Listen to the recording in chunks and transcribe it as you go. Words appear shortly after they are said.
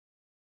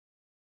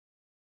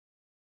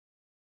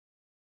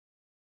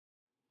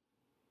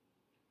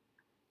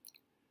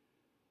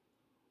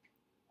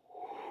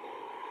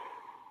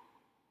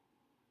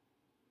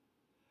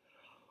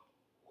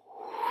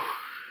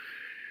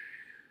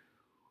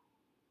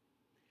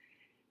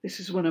This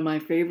is one of my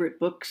favorite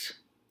books.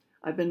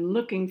 I've been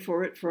looking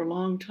for it for a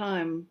long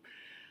time.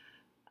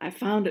 I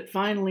found it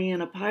finally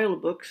in a pile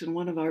of books in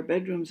one of our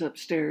bedrooms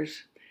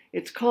upstairs.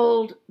 It's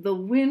called The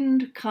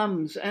Wind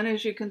Comes, and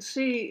as you can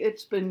see,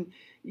 it's been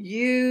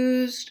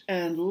used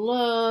and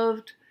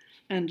loved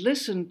and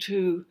listened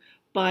to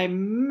by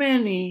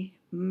many,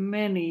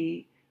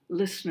 many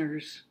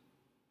listeners.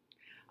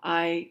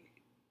 I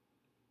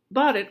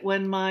bought it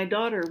when my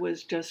daughter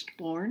was just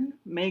born,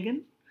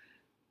 Megan.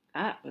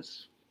 That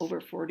was over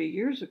 40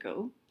 years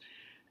ago.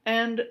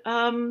 And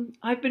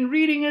I've been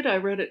reading it. I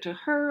read it to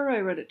her. I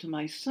read it to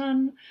my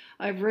son.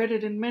 I've read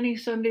it in many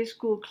Sunday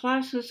school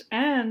classes,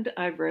 and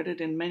I've read it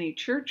in many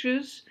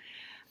churches.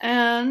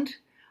 And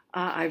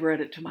I read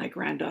it to my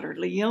granddaughter,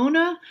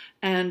 Leona.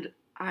 And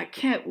I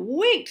can't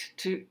wait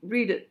to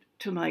read it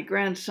to my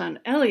grandson,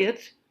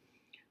 Elliot.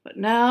 But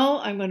now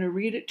I'm going to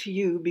read it to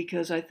you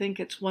because I think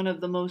it's one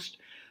of the most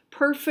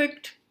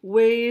perfect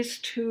ways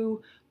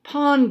to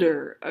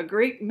ponder a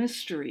great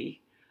mystery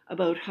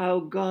about how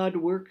God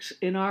works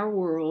in our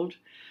world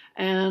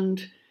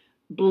and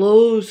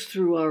blows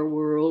through our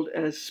world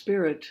as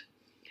spirit.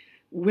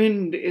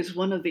 Wind is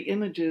one of the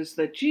images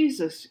that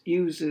Jesus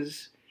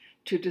uses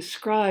to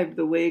describe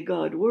the way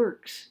God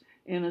works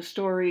in a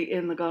story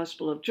in the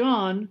Gospel of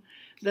John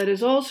that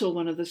is also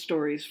one of the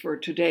stories for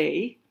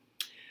today.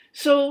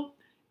 So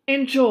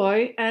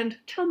enjoy and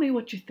tell me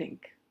what you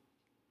think.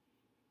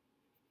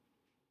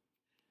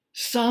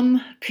 Some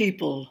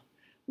people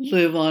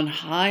live on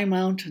high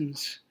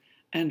mountains,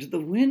 and the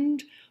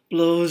wind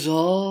blows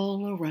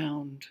all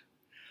around.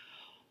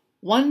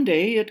 One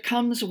day it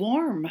comes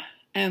warm,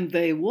 and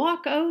they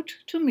walk out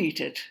to meet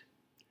it.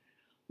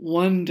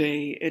 One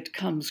day it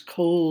comes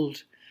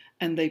cold,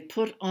 and they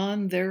put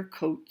on their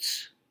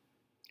coats.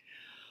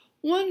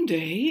 One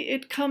day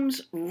it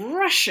comes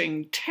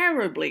rushing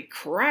terribly,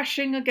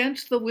 crashing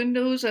against the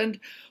windows and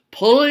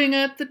pulling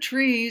at the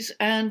trees,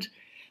 and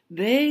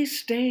they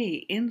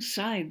stay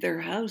inside their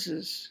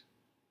houses.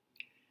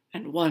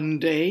 And one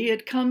day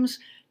it comes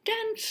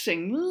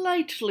dancing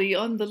lightly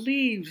on the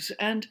leaves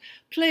and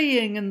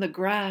playing in the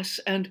grass,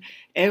 and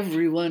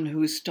everyone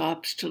who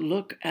stops to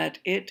look at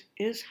it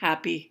is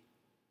happy.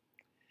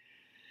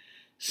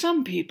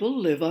 Some people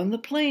live on the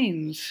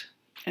plains,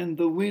 and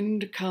the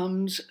wind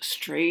comes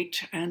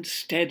straight and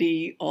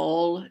steady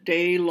all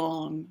day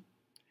long.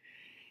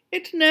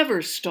 It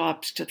never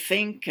stops to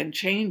think and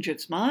change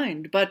its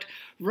mind, but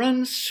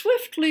runs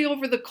swiftly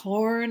over the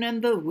corn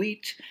and the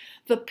wheat,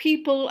 the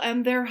people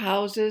and their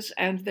houses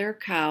and their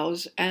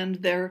cows and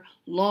their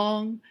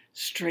long,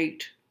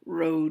 straight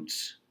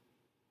roads.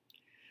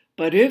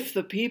 But if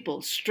the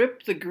people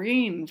strip the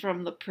green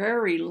from the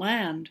prairie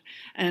land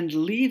and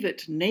leave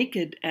it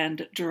naked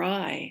and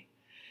dry,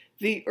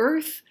 the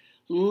earth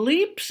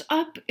leaps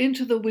up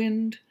into the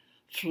wind,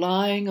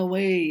 flying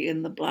away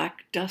in the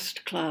black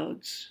dust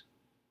clouds.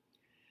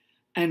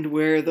 And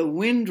where the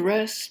wind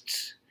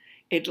rests,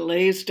 it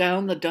lays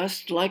down the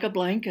dust like a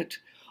blanket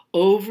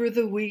over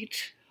the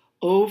wheat,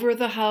 over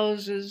the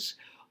houses,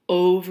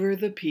 over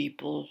the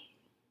people.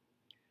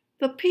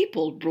 The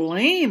people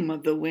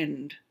blame the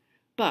wind,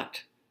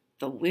 but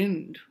the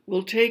wind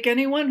will take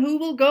anyone who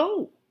will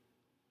go.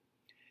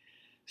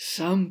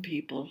 Some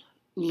people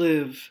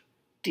live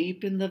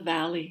deep in the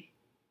valley,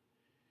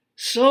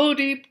 so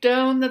deep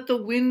down that the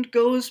wind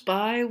goes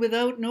by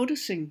without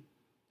noticing.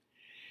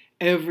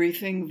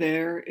 Everything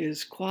there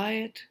is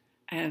quiet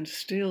and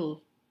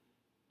still.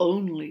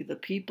 Only the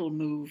people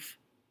move.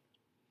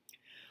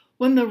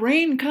 When the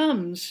rain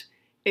comes,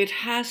 it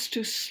has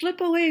to slip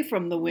away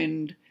from the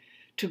wind,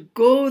 to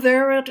go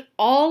there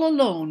all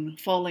alone,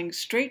 falling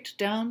straight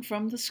down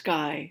from the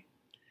sky.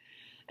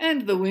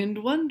 And the wind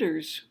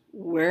wonders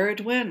where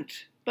it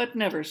went, but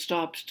never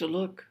stops to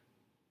look.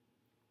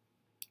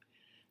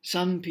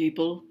 Some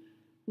people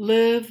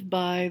live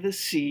by the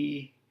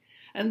sea,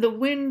 and the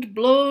wind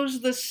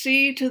blows the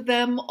sea to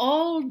them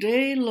all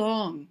day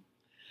long,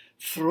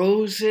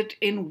 throws it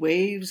in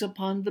waves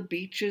upon the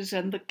beaches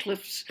and the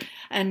cliffs,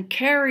 and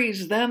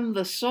carries them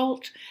the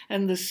salt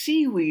and the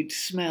seaweed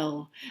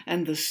smell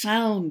and the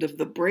sound of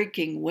the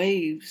breaking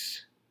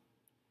waves.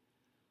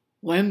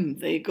 When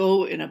they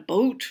go in a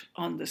boat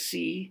on the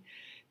sea,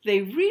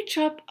 they reach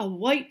up a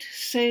white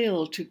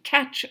sail to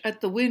catch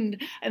at the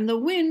wind, and the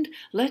wind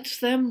lets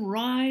them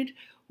ride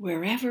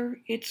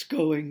wherever it's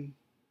going.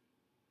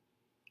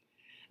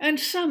 And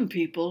some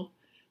people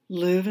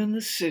live in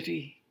the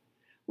city,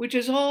 which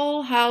is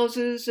all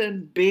houses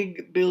and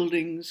big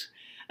buildings,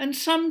 and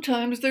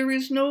sometimes there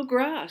is no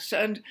grass,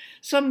 and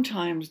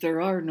sometimes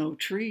there are no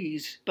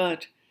trees,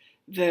 but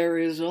there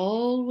is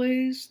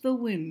always the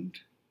wind.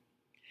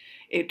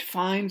 It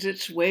finds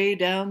its way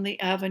down the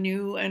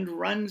avenue and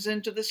runs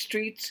into the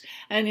streets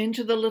and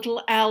into the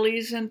little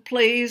alleys and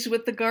plays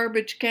with the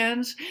garbage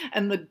cans,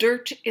 and the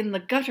dirt in the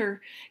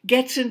gutter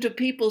gets into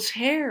people's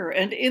hair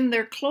and in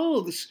their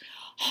clothes,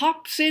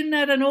 hops in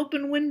at an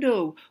open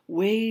window,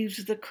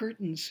 waves the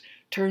curtains,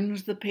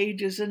 turns the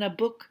pages in a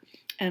book,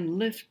 and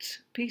lifts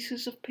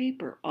pieces of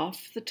paper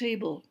off the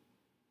table.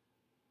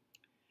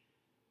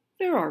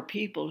 There are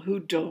people who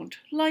don't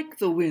like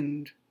the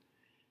wind.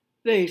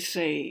 They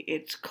say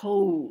it's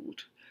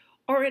cold,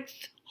 or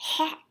it's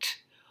hot,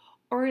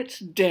 or it's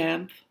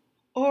damp,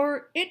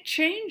 or it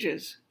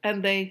changes,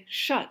 and they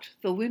shut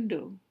the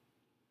window.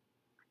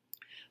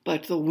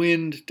 But the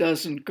wind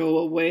doesn't go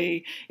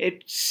away.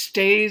 It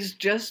stays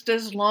just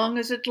as long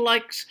as it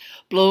likes,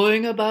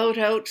 blowing about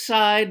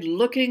outside,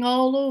 looking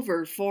all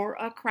over for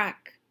a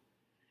crack.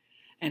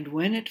 And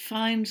when it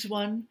finds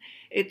one,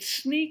 it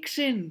sneaks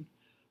in,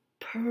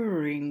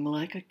 purring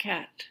like a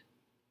cat.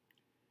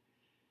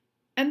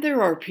 And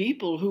there are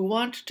people who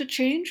want to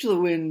change the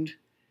wind.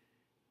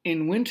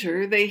 In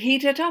winter, they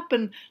heat it up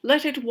and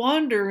let it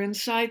wander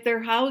inside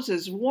their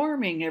houses,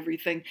 warming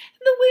everything.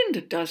 The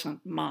wind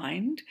doesn't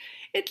mind.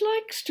 It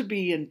likes to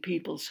be in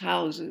people's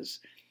houses.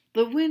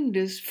 The wind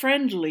is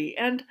friendly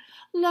and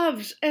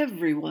loves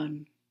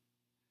everyone.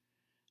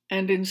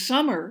 And in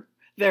summer,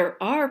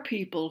 there are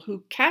people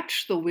who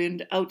catch the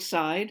wind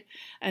outside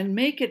and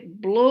make it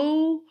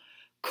blow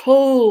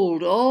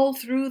cold all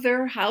through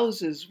their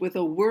houses with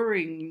a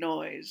whirring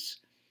noise.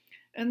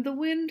 And the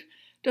wind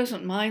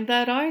doesn't mind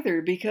that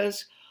either,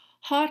 because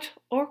hot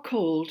or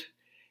cold,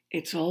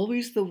 it's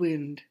always the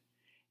wind.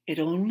 It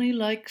only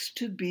likes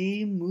to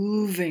be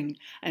moving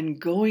and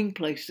going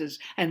places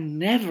and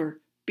never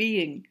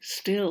being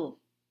still.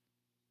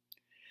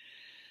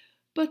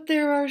 But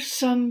there are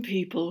some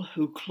people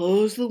who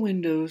close the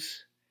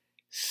windows,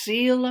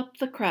 seal up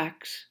the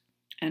cracks,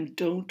 and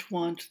don't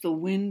want the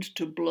wind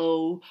to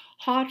blow,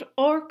 hot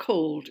or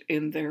cold,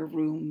 in their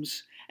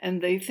rooms. And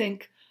they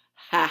think,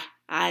 "Ha!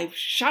 I've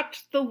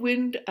shut the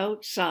wind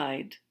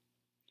outside."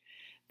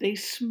 They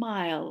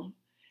smile,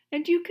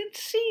 and you can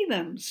see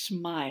them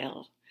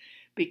smile,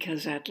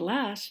 because at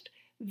last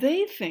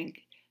they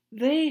think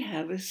they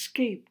have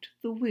escaped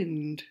the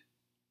wind.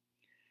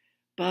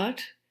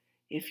 But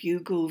if you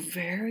go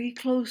very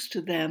close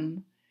to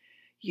them,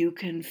 you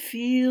can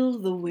feel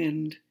the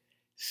wind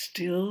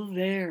still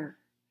there,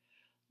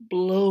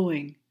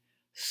 blowing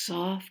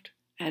soft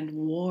and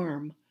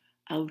warm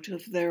out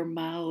of their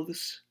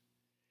mouths,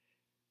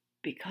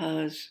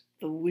 because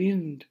the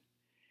wind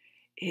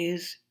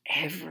is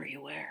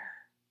everywhere,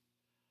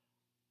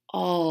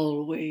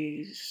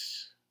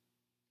 always.